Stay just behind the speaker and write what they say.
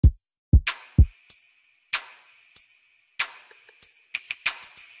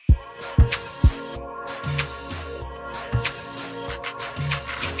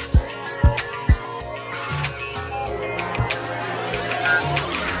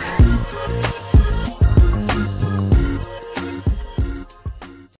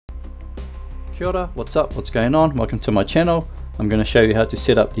Kia ora, what's up, what's going on? Welcome to my channel. I'm going to show you how to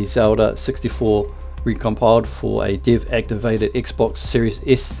set up the Zelda 64 Recompiled for a dev activated Xbox Series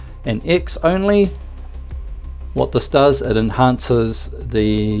S and X only. What this does, it enhances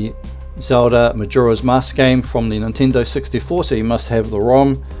the Zelda Majora's Mask game from the Nintendo 64, so you must have the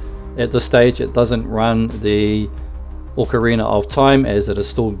ROM. At this stage it doesn't run the Ocarina of Time as it is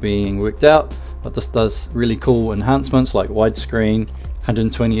still being worked out, but this does really cool enhancements like widescreen,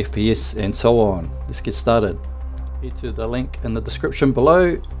 120 FPS and so on. Let's get started. Head to the link in the description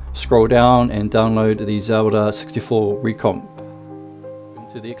below, scroll down and download the Zelda 64 Recomp.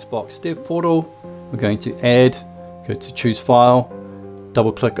 Into the Xbox Dev Portal, we're going to add, go to choose file,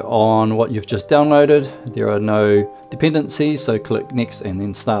 double click on what you've just downloaded. There are no dependencies, so click next and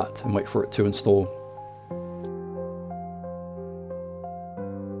then start and wait for it to install.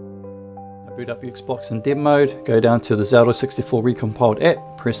 Boot up your Xbox in dev mode, go down to the Zelda 64 Recompiled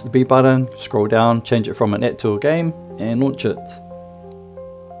app, press the B button, scroll down, change it from an app to a game and launch it.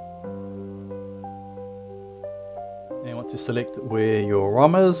 Now you want to select where your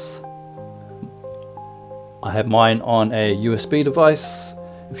ROM is. I have mine on a USB device.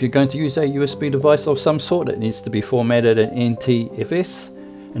 If you're going to use a USB device of some sort, it needs to be formatted in NTFS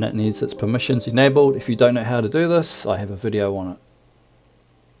and it needs its permissions enabled. If you don't know how to do this, I have a video on it.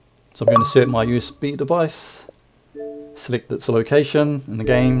 So I'm going to insert my USB device, select its location in the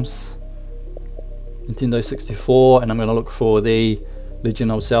games, Nintendo 64, and I'm going to look for the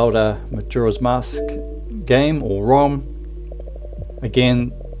Legend of Zelda Majora's Mask game or ROM.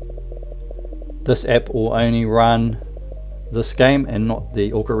 Again, this app will only run this game and not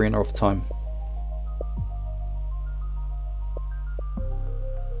the Ocarina of Time.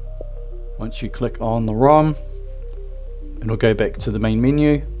 Once you click on the ROM, it'll go back to the main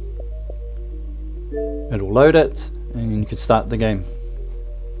menu. It'll load it and you can start the game.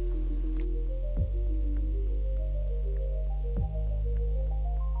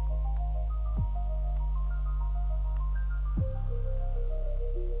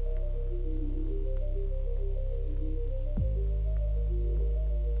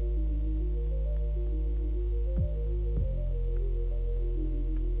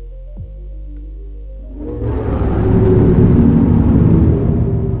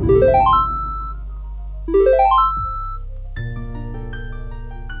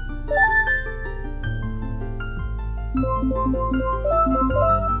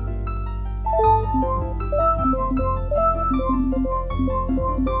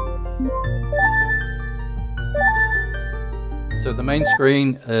 So the main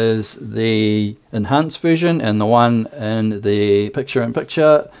screen is the enhanced version and the one in the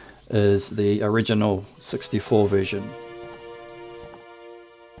picture-in-picture is the original 64 version.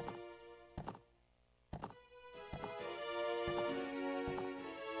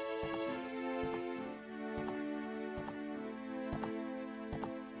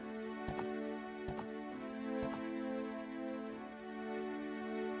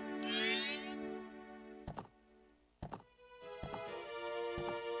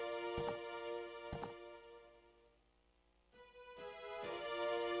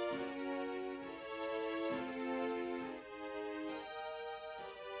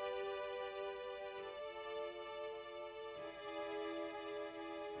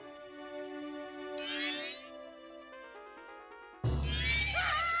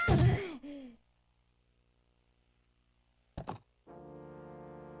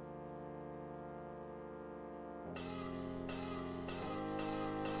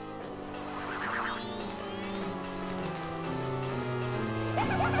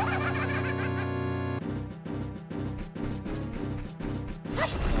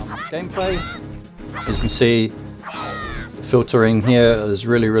 Gameplay, as you can see, the filtering here is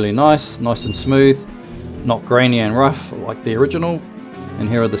really nice and smooth, not grainy and rough like the original. And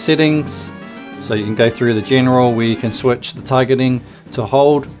here are the settings, so you can go through the general where you can switch the targeting to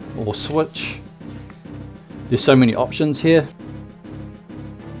hold or switch. There's so many options here.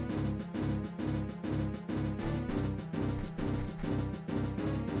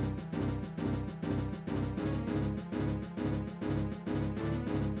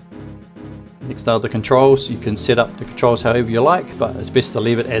 Next are the controls. You can set up the controls however you like, but it's best to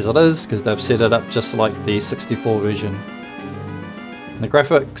leave it as it is because they've set it up just like the 64 version. And the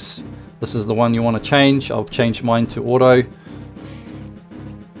graphics, this is the one you want to change. I've changed mine to auto.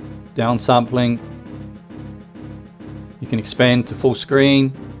 Downsampling. You can expand to full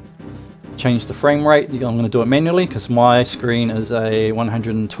screen. Change the frame rate. I'm going to do it manually because my screen is a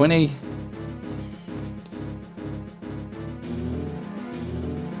 120.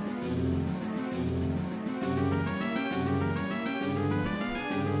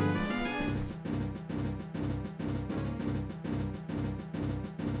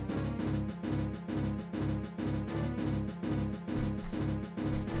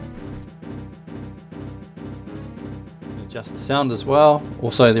 adjust the sound as well.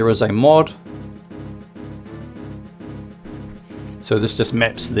 Also there is a mod. So this just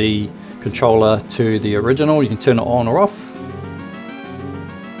maps the controller to the original. You can turn it on or off.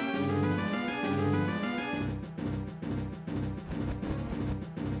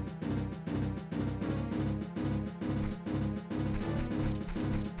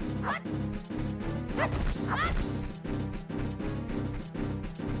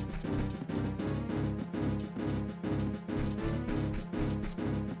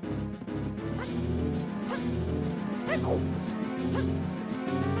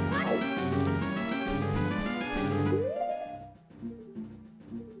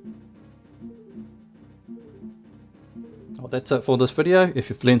 Well, that's it for this video. If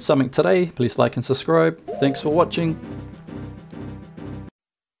you've learned something today, please like and subscribe. Thanks for watching.